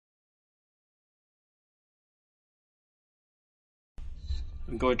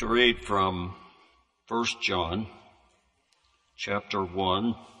I'm going to read from 1 John chapter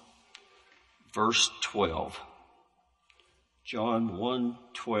 1, verse 12. John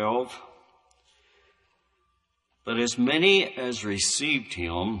 1:12. But as many as received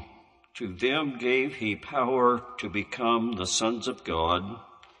him, to them gave he power to become the sons of God,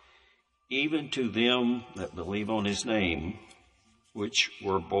 even to them that believe on his name, which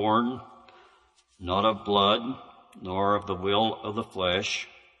were born not of blood, nor of the will of the flesh,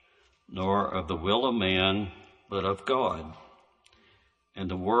 nor of the will of man, but of God. And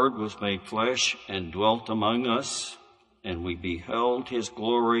the Word was made flesh and dwelt among us, and we beheld his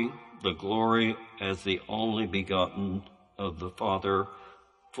glory, the glory as the only begotten of the Father,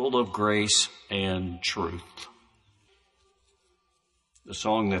 full of grace and truth. The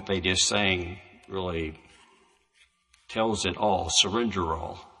song that they just sang really tells it all, surrender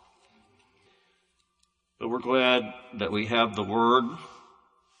all. But we're glad that we have the Word.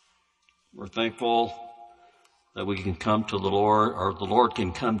 We're thankful that we can come to the Lord, or the Lord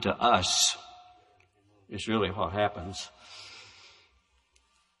can come to us. It's really what happens.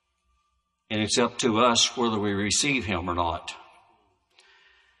 And it's up to us whether we receive him or not.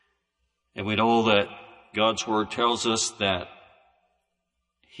 And we know that God's Word tells us that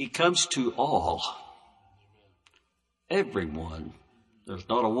he comes to all, everyone. There's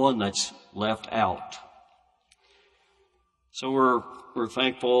not a one that's left out. So we're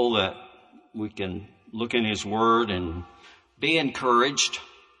thankful that we can look in his Word and be encouraged.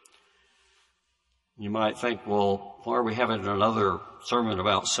 You might think, well, why are we having another sermon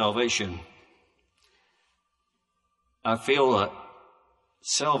about salvation? I feel that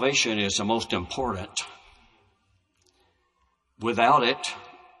salvation is the most important. Without it,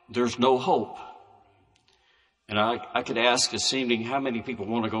 there's no hope. And I could ask this evening, how many people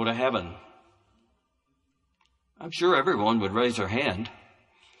want to go to heaven? I'm sure everyone would raise their hand.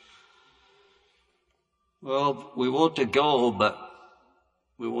 Well, we want to go, but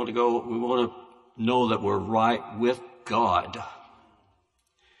we want to know that we're right with God.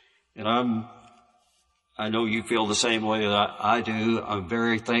 And I know you feel the same way that I do. I'm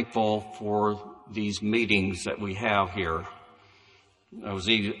very thankful for these meetings that we have here. I was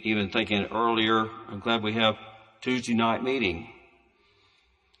even thinking earlier, I'm glad we have Tuesday night meeting.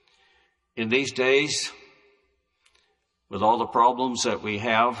 In these days, with all the problems that we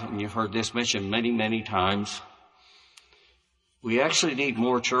have, and you've heard this mentioned many, many times, we actually need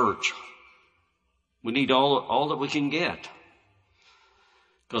more church. We need all that we can get.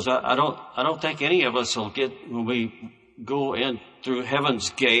 Because I don't think any of us will get, when we go in through heaven's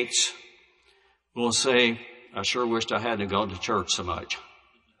gates, will say, I sure wished I hadn't gone to church so much.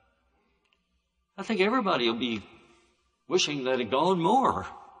 I think everybody will be wishing that had gone more.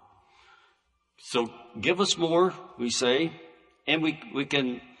 So give us more, we say, and we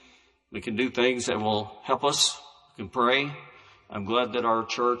can do things that will help us. We can pray. I'm glad that our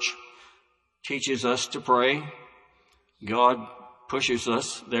church teaches us to pray. God pushes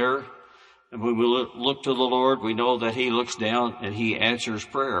us there. And when we look to the Lord, we know that he looks down and he answers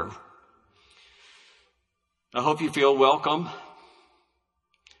prayer. I hope you feel welcome.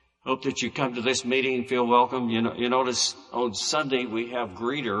 Hope that you come to this meeting and feel welcome. You notice on Sunday we have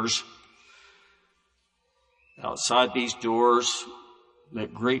greeters outside these doors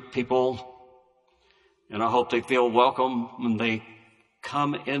that greet people. And I hope they feel welcome when they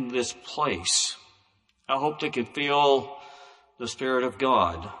come in this place. I hope they can feel the Spirit of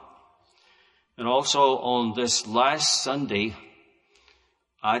God. And also on this last Sunday,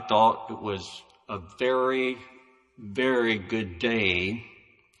 I thought it was a very, very good day.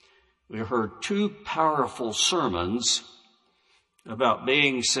 We heard two powerful sermons about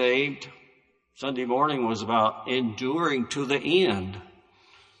being saved. Sunday morning was about enduring to the end.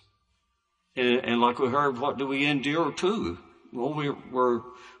 And like we heard, what do we endure to? Well, we're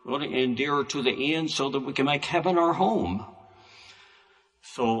going to endure to the end so that we can make heaven our home.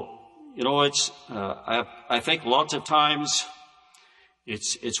 So, I think lots of times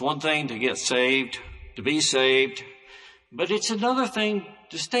it's one thing to get saved, to be saved, but it's another thing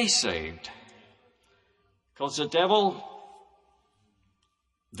to stay saved. Because the devil,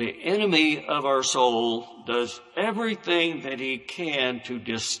 the enemy of our soul, does everything that he can to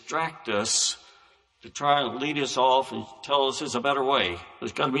distract us, to try and lead us off and tell us there's a better way.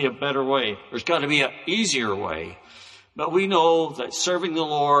 There's got to be a better way. There's got to be an easier way. But we know that serving the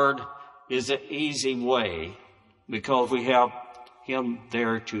Lord is an easy way because we have him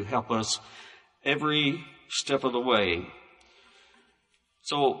there to help us every step of the way.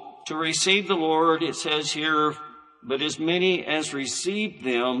 So to receive the Lord, it says here, but as many as received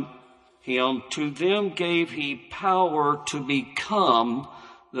him, to them gave he power to become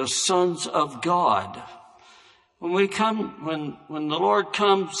the sons of God. When the Lord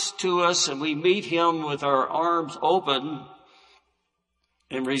comes to us and we meet him with our arms open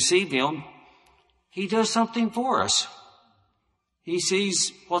and receive him, he does something for us. He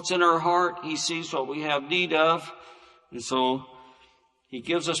sees what's in our heart. He sees what we have need of. And so he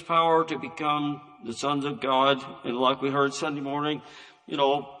gives us power to become the sons of God. And like we heard Sunday morning, we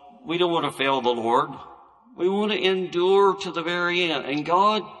don't want to fail the Lord. We want to endure to the very end. And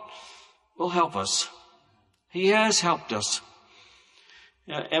God will help us. He has helped us.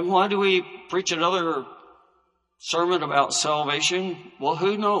 And why do we preach another sermon about salvation? Well,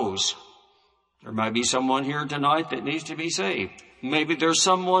 who knows? There might be someone here tonight that needs to be saved. Maybe there's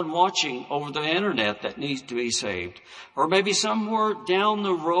someone watching over the internet that needs to be saved. Or maybe somewhere down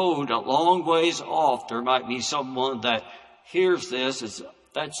the road, a long ways off, there might be someone that hears this.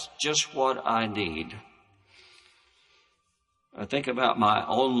 That's just what I need. I think about my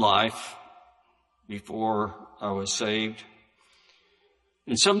own life before I was saved.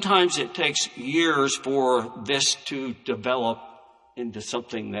 And sometimes it takes years for this to develop into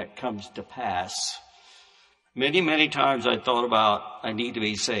something that comes to pass. Many, many times I thought about I need to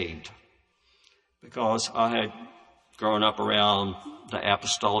be saved because I had grown up around the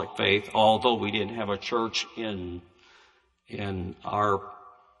apostolic faith, although we didn't have a church in our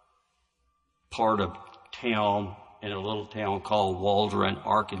part of town, in a little town called Waldron,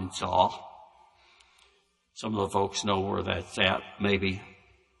 Arkansas. Some of the folks know where that's at, maybe.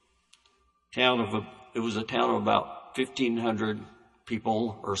 It was a town of about 1,500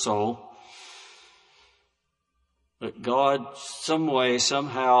 people or so. But God, some way,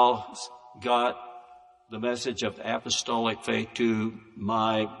 somehow got the message of the apostolic faith to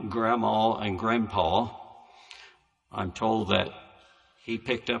my grandma and grandpa. I'm told that he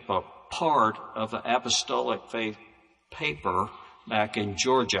picked up a part of the apostolic faith paper back in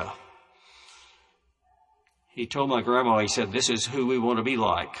Georgia. He told my grandma, he said, "This is who we want to be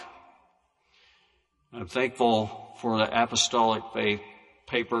like." I'm thankful for the apostolic faith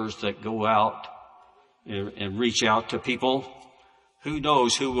papers that go out and reach out to people. Who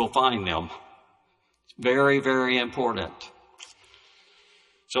knows who will find them? It's very, very important.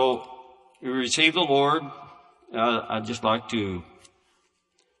 So we receive the Lord. I'd just like to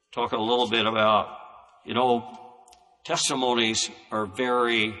talk a little bit about, testimonies are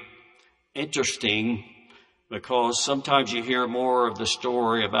very interesting because sometimes you hear more of the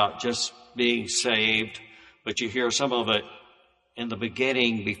story about just being saved, but you hear some of it in the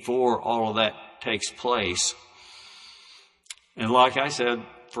beginning before all of that takes place. And like I said,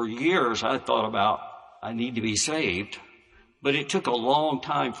 for years I thought about I need to be saved, but it took a long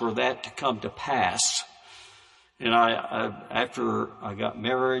time for that to come to pass. And after I got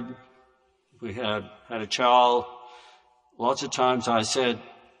married, we had a child, lots of times I said,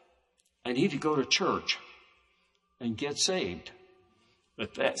 I need to go to church and get saved.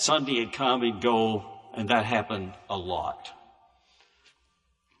 But that Sunday had come and go, and that happened a lot.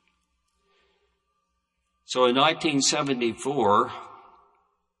 So in 1974,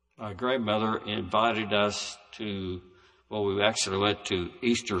 my grandmother invited us we actually went to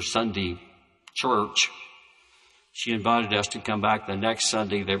Easter Sunday church. She invited us to come back the next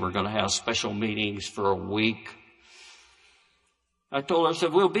Sunday. They were going to have special meetings for a week. I told her, I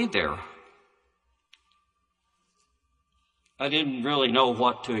said, we'll be there. I didn't really know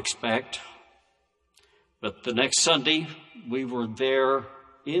what to expect. But the next Sunday, we were there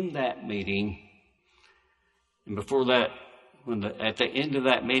in that meeting. And before that, at the end of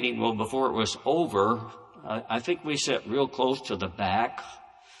that meeting, before it was over, I think we sat real close to the back.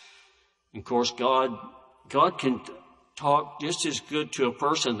 And of course, God can talk just as good to a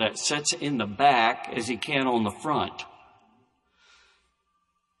person that sits in the back as he can on the front.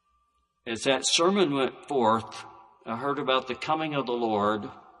 As that sermon went forth, I heard about the coming of the Lord,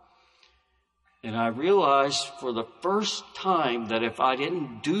 and I realized for the first time that if I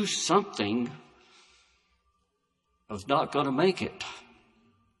didn't do something, I was not going to make it.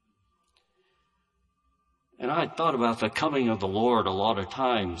 And I had thought about the coming of the Lord a lot of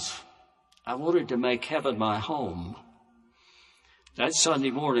times. I wanted to make heaven my home. That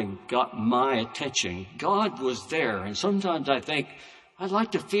Sunday morning got my attention. God was there, and sometimes I think, I'd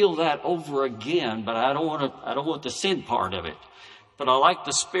like to feel that over again, but I don't want the sin part of it. But I like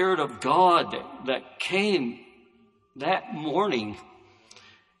the Spirit of God that came that morning,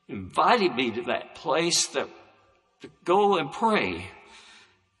 invited me to that place to go and pray.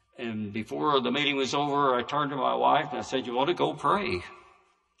 And before the meeting was over, I turned to my wife and I said, "You want to go pray?"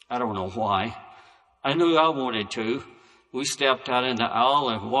 I don't know why. I knew I wanted to. We stepped out in the aisle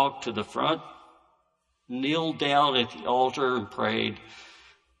and walked to the front, kneeled down at the altar and prayed.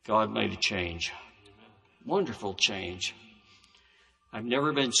 God made a change. Wonderful change. I've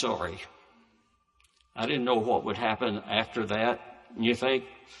never been sorry. I didn't know what would happen after that. And you think,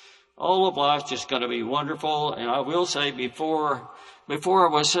 all of life's just going to be wonderful. And I will say, before I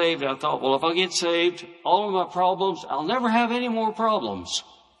was saved, I thought, well, if I get saved, all of my problems, I'll never have any more problems.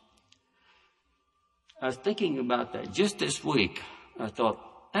 I was thinking about that just this week. I thought,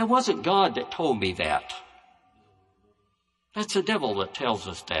 that wasn't God that told me that. That's the devil that tells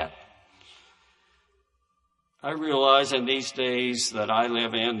us that. I realize in these days that I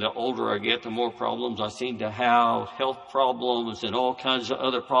live in, the older I get, the more problems I seem to have, health problems and all kinds of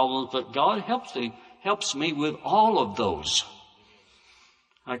other problems. But God helps me with all of those.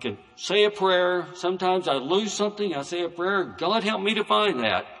 I can say a prayer. Sometimes I lose something. I say a prayer. God help me to find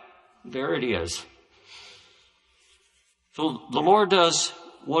that. There it is. So the Lord does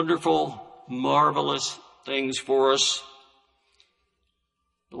wonderful, marvelous things for us.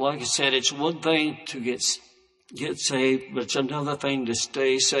 Like I said, it's one thing to get saved, but it's another thing to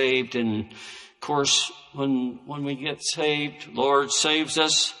stay saved. And of course, when we get saved, Lord saves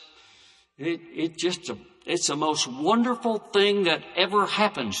us. It's the most wonderful thing that ever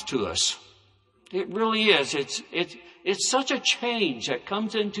happens to us. It really is. It's such a change that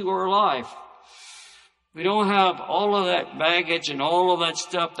comes into our life. We don't have all of that baggage and all of that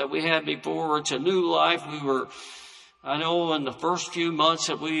stuff that we had before. It's a new life. I know in the first few months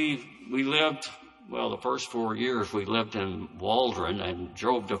that we lived, well, the first 4 years we lived in Waldron and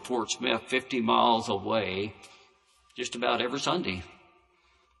drove to Fort Smith 50 miles away just about every Sunday.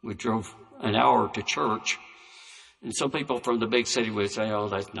 We drove an hour to church. And some people from the big city would say, oh,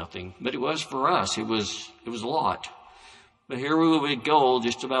 that's nothing. But it was for us. It was a lot. But here we would go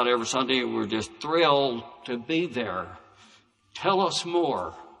just about every Sunday. We're just thrilled to be there. Tell us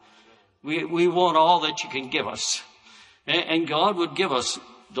more. We want all that you can give us. And God would give us.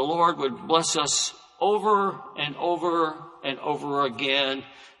 The Lord would bless us over and over and over again.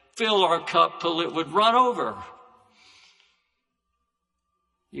 Fill our cup till it would run over.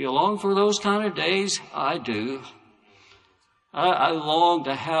 You long for those kind of days? I do. I long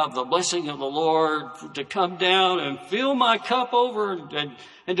to have the blessing of the Lord to come down and fill my cup over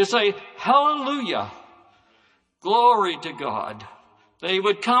and to say, hallelujah, glory to God. That He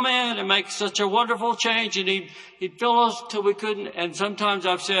would come in and make such a wonderful change, and He'd fill us till we couldn't. And sometimes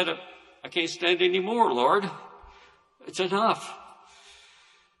I've said, I can't stand anymore, Lord. It's enough.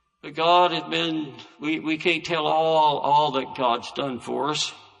 But God has been, we can't tell all that God's done for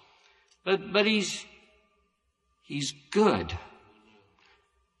us. But He's good.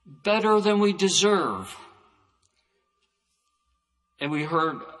 Better than we deserve. And we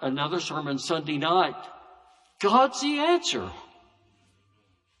heard another sermon Sunday night. God's the answer.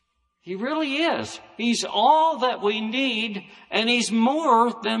 He really is. He's all that we need, and He's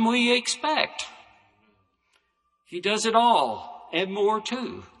more than we expect. He does it all, and more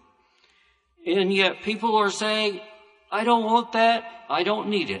too. And yet people are saying, I don't want that, I don't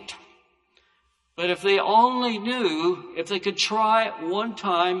need it. But if they only knew, if they could try it one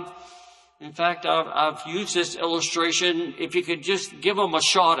time, in fact, I've used this illustration, if you could just give them a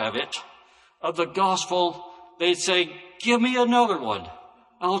shot of it, of the gospel, they'd say, give me another one.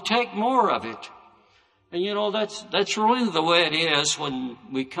 I'll take more of it. And you know, that's really the way it is when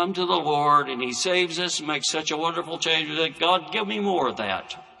we come to the Lord and He saves us and makes such a wonderful change. We say, God, give me more of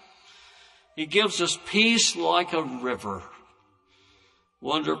that. He gives us peace like a river.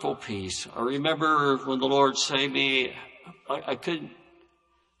 Wonderful peace. I remember when the Lord saved me, I couldn't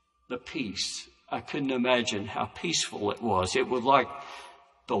imagine how peaceful it was. It was like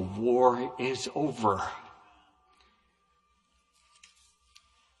the war is over.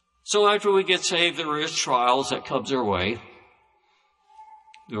 So after we get saved, there is trials that comes our way.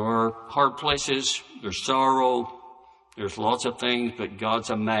 There are hard places, there's sorrow, there's lots of things, but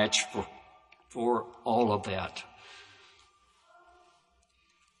God's a match for all of that.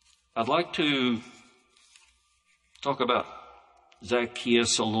 I'd like to talk about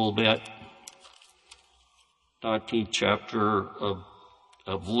Zacchaeus a little bit. 19th chapter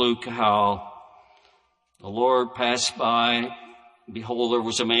of Luke, how the Lord passed by. Behold, there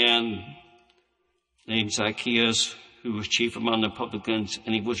was a man named Zacchaeus who was chief among the publicans,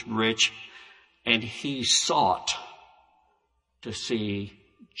 and he was rich, and he sought to see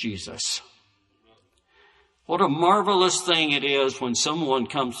Jesus. What a marvelous thing it is when someone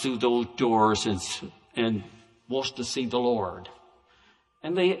comes through those doors and wants to see the Lord.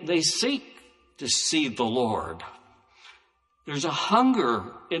 And they seek to see the Lord. There's a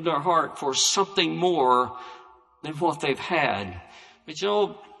hunger in their heart for something more than what they've had. But you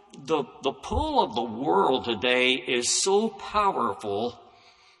know, the pull of the world today is so powerful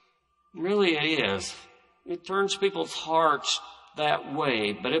Really it is. It turns people's hearts that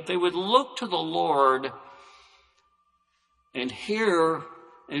way. But if they would look to the Lord and hear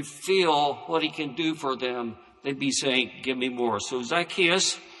and feel what he can do for them, they'd be saying, give me more. So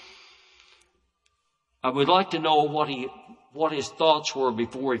Zacchaeus, I would like to know what his thoughts were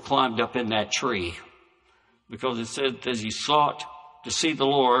before he climbed up in that tree. Because it said as he sought to see the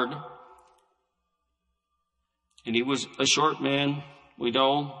Lord, and he was a short man, we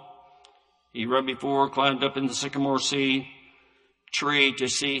know. He ran before, climbed up in the sycamore tree to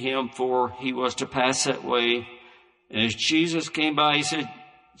see him, for he was to pass that way. And as Jesus came by, he said,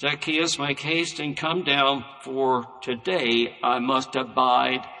 Zacchaeus, make haste and come down, for today I must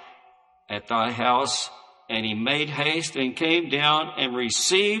abide at thy house. And he made haste and came down and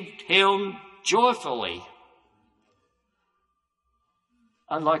received him joyfully.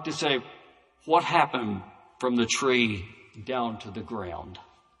 I'd like to say, what happened from the tree down to the ground?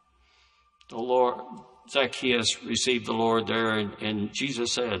 The Lord, Zacchaeus received the Lord there, and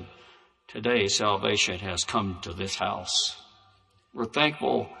Jesus said, today salvation has come to this house. We're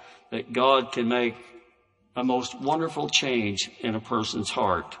thankful that God can make a most wonderful change in a person's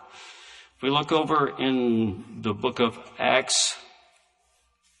heart. If we look over in the book of Acts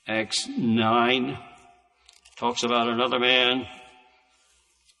 9, talks about another man,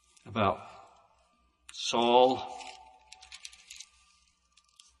 about Saul.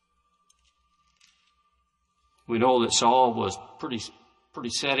 We know that Saul was pretty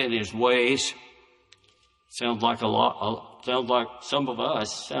set in his ways. Sounds like some of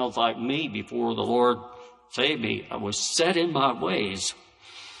us, sounds like me before the Lord saved me. I was set in my ways.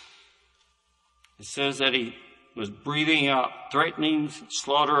 It says that he was breathing out threatening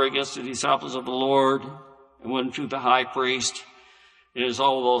slaughter against the disciples of the Lord, and went to the high priest. It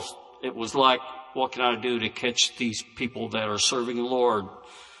was like, what can I do to catch these people that are serving the Lord?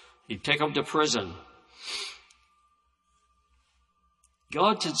 He'd take them to prison.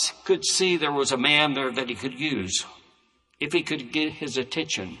 God could see there was a man there that he could use if he could get his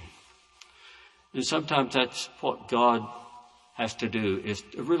attention. And sometimes that's what God has to do, is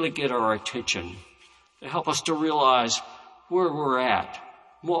to really get our attention, to help us to realize where we're at,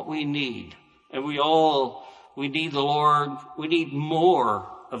 what we need. And we need the Lord. We need more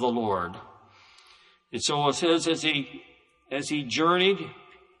of the Lord. And so it says, as he journeyed,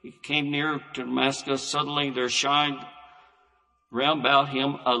 he came near to Damascus. Suddenly there shined round about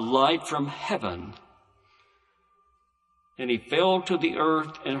him a light from heaven. And he fell to the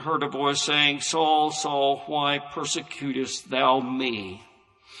earth and heard a voice saying, Saul, Saul, why persecutest thou me?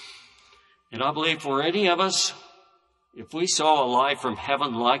 And I believe for any of us, if we saw a light from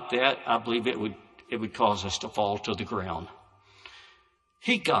heaven like that, I believe it would cause us to fall to the ground.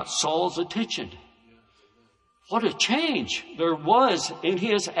 He got Saul's attention. What a change there was in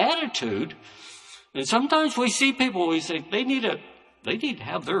his attitude. And sometimes we see people, we say, they need to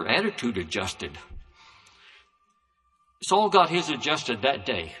have their attitude adjusted. Saul got his adjusted that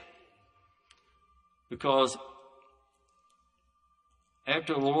day. Because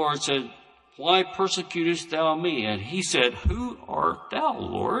after the Lord said, why persecutest thou me? And he said, who art thou,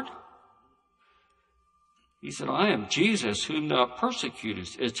 Lord? He said, I am Jesus whom thou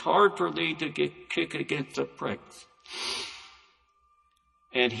persecutest. It's hard for thee to kick against the pricks.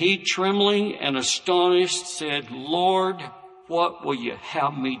 And he, trembling and astonished, said, Lord, what will you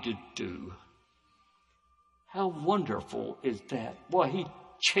have me to do? How wonderful is that? Boy, he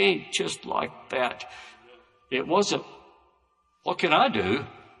changed just like that. It wasn't, what can I do?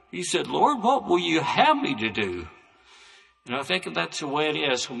 He said, Lord, what will you have me to do? And I think that's the way it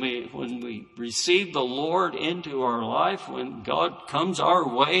is when we receive the Lord into our life, when God comes our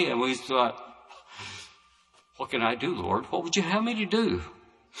way and we thought, what can I do, Lord? What would you have me to do?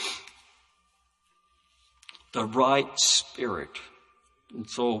 The right spirit. And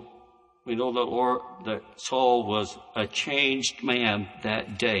so we know that Saul was a changed man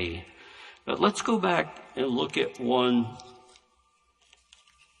that day. But let's go back and look at the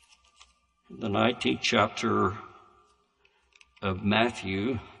 19th chapter of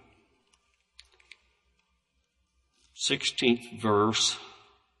Matthew, 16th verse,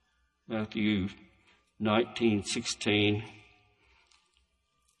 Matthew 19:16.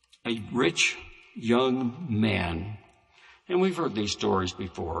 A rich young man. And we've heard these stories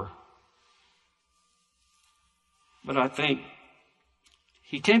before. But I think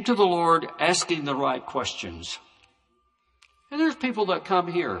he came to the Lord asking the right questions. And there's people that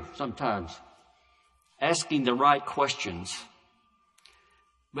come here sometimes asking the right questions.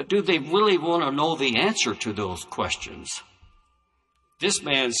 But do they really want to know the answer to those questions? This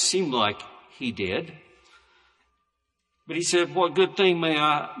man seemed like he did. But he said, what good thing may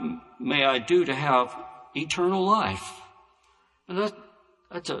may I do to have eternal life? And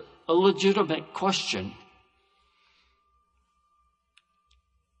that's a legitimate question.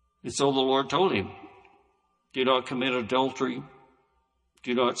 And so the Lord told him, do not commit adultery,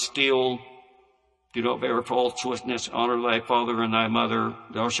 do not steal, do not bear false witness, honor thy father and thy mother,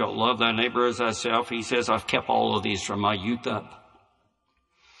 thou shalt love thy neighbor as thyself. He says, I've kept all of these from my youth up.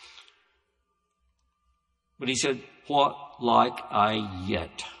 But he said, what like I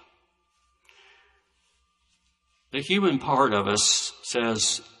yet? The human part of us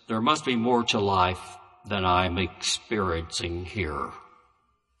says there must be more to life than I'm experiencing here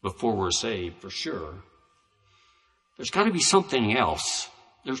before we're saved, for sure. There's got to be something else.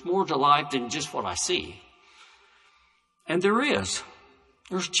 There's more to life than just what I see. And there is.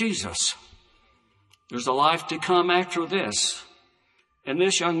 There's Jesus. There's a life to come after this. And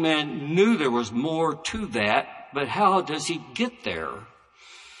this young man knew there was more to that, but how does he get there?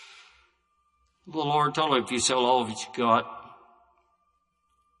 The Lord told him, if you sell all that you got,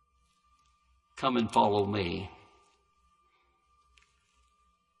 come and follow me.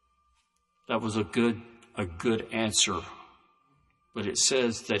 That was a good answer. But it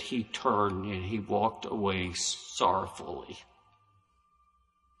says that he turned and he walked away sorrowfully.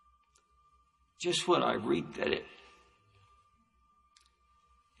 Just when I read that,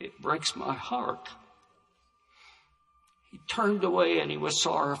 it breaks my heart. He turned away and he was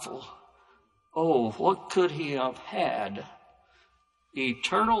sorrowful. Oh, what could he have had?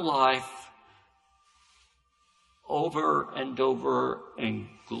 Eternal life over and over in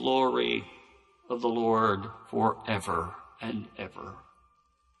glory of the Lord forever and ever.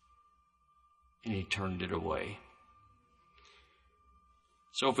 And he turned it away.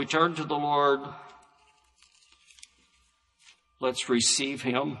 So if we turn to the Lord, let's receive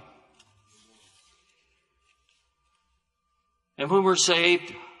him. And when we're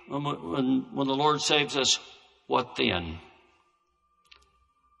saved, when the Lord saves us, what then?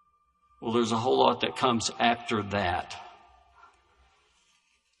 Well, there's a whole lot that comes after that.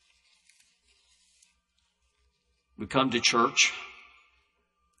 We come to church,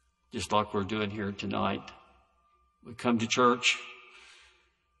 just like we're doing here tonight. We come to church.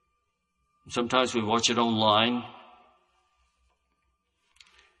 Sometimes we watch it online.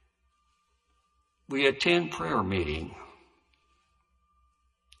 We attend prayer meeting.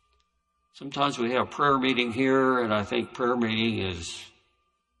 Sometimes we have prayer meeting here, and I think prayer meeting is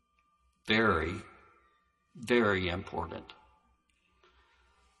very, very important.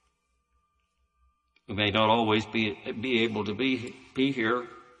 We may not always be able to be here,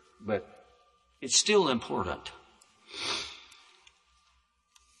 but it's still important.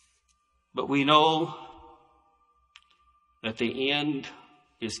 But we know that the end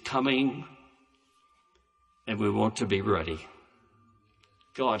is coming, and we want to be ready.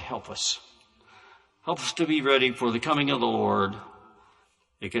 God, help us. Help us to be ready for the coming of the Lord.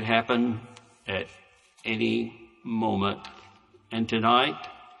 It could happen at any moment. And tonight,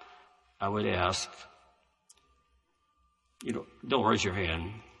 I would ask, don't raise your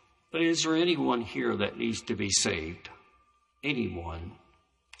hand, but is there anyone here that needs to be saved? Anyone?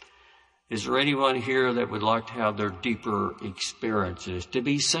 Is there anyone here that would like to have their deeper experiences, to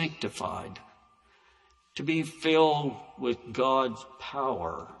be sanctified, to be filled with God's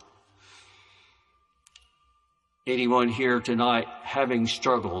power? Anyone here tonight having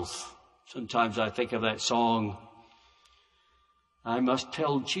struggles? Sometimes I think of that song, I must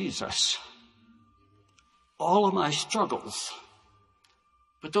tell Jesus all of my struggles.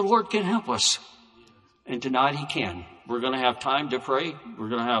 But the Lord can help us. And tonight he can. We're going to have time to pray. We're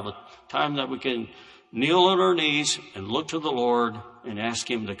going to have a time that we can kneel on our knees and look to the Lord and ask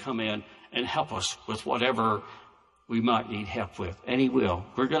him to come in and help us with whatever we might need help with. And he will.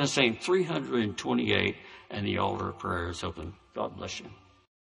 We're going to sing 328 and the altar of prayer is open. God bless you.